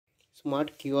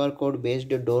smart QR code based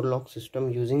door lock system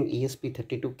using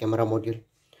ESP32 camera module.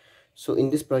 So in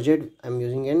this project I'm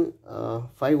using an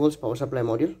 5 volts power supply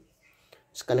module.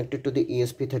 It's connected to the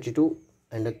ESP32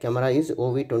 and the camera is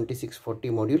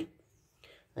OV2640 module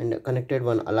and connected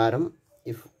one alarm.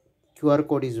 If QR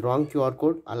code is wrong QR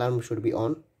code, alarm should be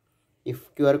on.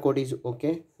 If QR code is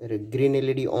okay, green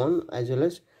LED on, as well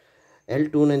as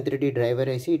L293D driver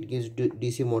IC, it gives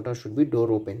DC motor should be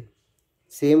door open.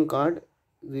 Same card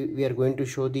we are going to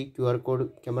show the QR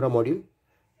code camera module.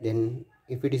 Then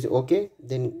if it is okay,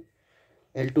 then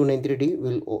L293D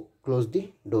will close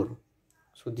the door.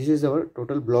 So this is our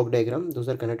total block diagram. Those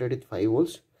are connected with 5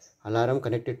 volts. Alarm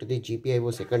connected to the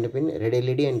GPIO second pin, red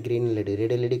LED and green LED.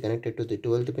 Red LED connected to the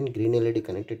 12th pin, green LED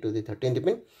connected to the 13th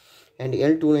pin, and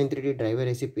L293D driver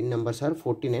IC pin numbers are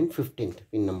 14 and 15th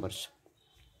pin numbers.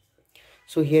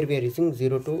 So here we are using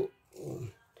 0 to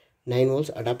 9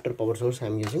 volts adapter power source I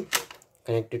am using,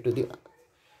 connected to the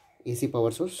AC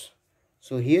power source.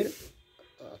 So here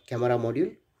camera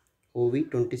module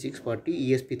OV2640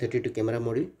 ESP32 camera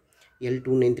module,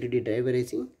 L293D driver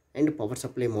IC and power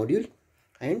supply module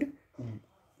and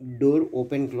door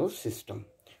open close system.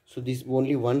 So this is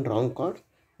only one wrong card.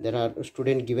 There are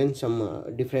student given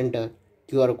some different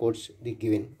QR codes they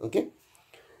given. Okay.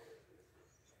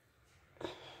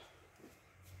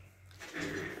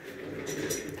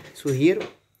 So here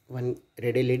one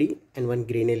red LED and one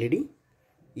green LED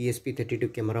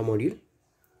ESP32 camera module.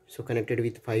 So connected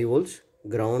with 5 volts,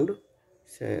 ground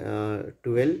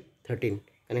 12, 13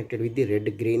 connected with the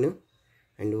red, green,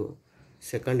 and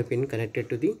second pin connected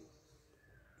to the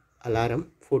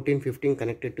alarm, 14, 15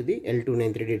 connected to the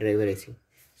L293D driver IC.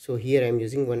 So here I am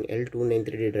using one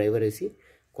L293D driver IC,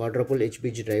 quadruple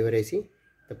HBG driver IC.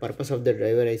 The purpose of the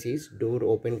driver IC is door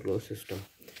open close system.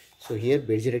 So here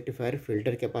bridge rectifier,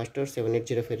 filter capacitor,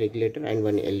 7805 regulator and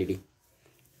one LED.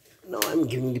 Now I am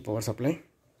giving the power supply.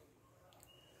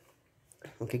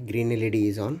 Okay, green LED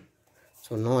is on.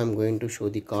 So now I am going to show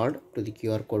the card to the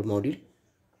QR code module.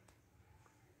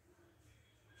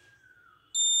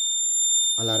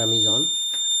 Alarm is on.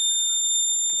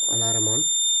 Alarm on.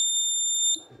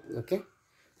 Okay.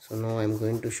 So now I am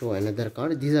going to show another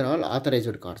card. These are all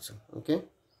authorized cards. Okay.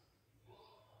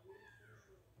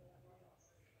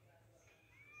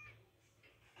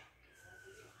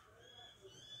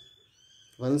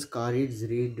 Once card is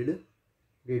read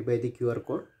by the QR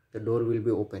code, the door will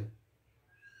be open.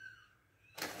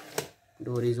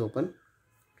 Door is open.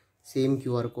 Same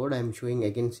QR code I am showing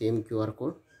again, same QR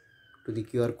code to the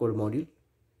QR code module.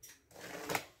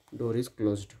 Door is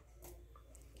closed.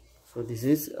 So this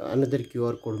is another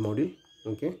QR code module.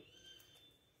 Okay.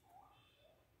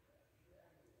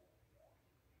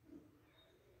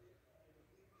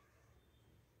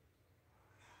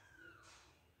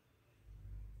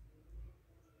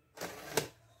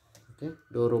 Okay,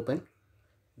 door open,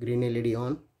 green LED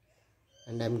on,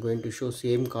 and I am going to show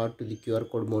same card to the QR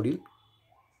code module.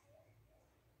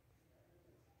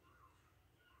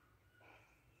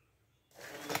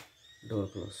 Door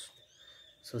close.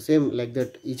 So same like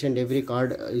that, each and every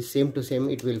card is same to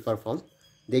same, it will perform.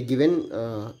 They given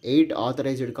 8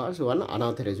 authorized cards, 1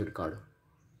 unauthorized card.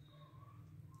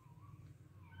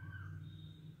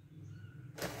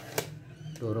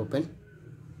 Door open,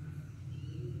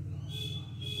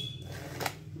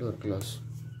 door close.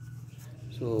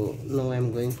 So now I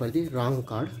am going for the wrong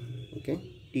card. Okay,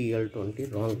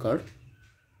 TL20 wrong card,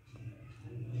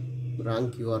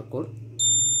 wrong QR code.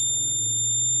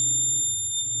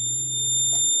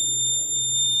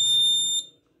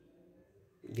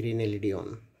 Green LED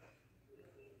on.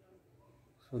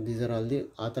 So these are all the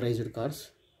authorized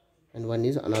cards and one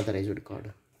is unauthorized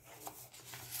card.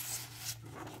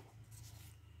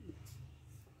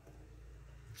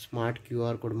 Smart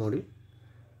QR code module,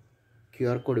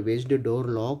 QR code based door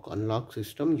lock unlock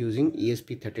system using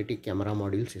ESP32 camera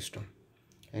module system,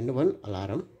 and one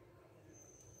alarm.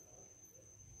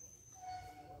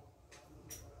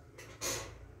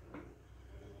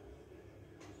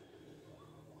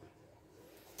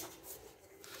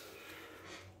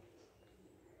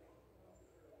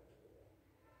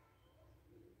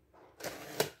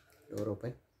 Door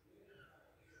open,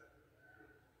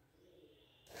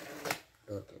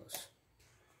 door close.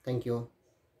 Thank you.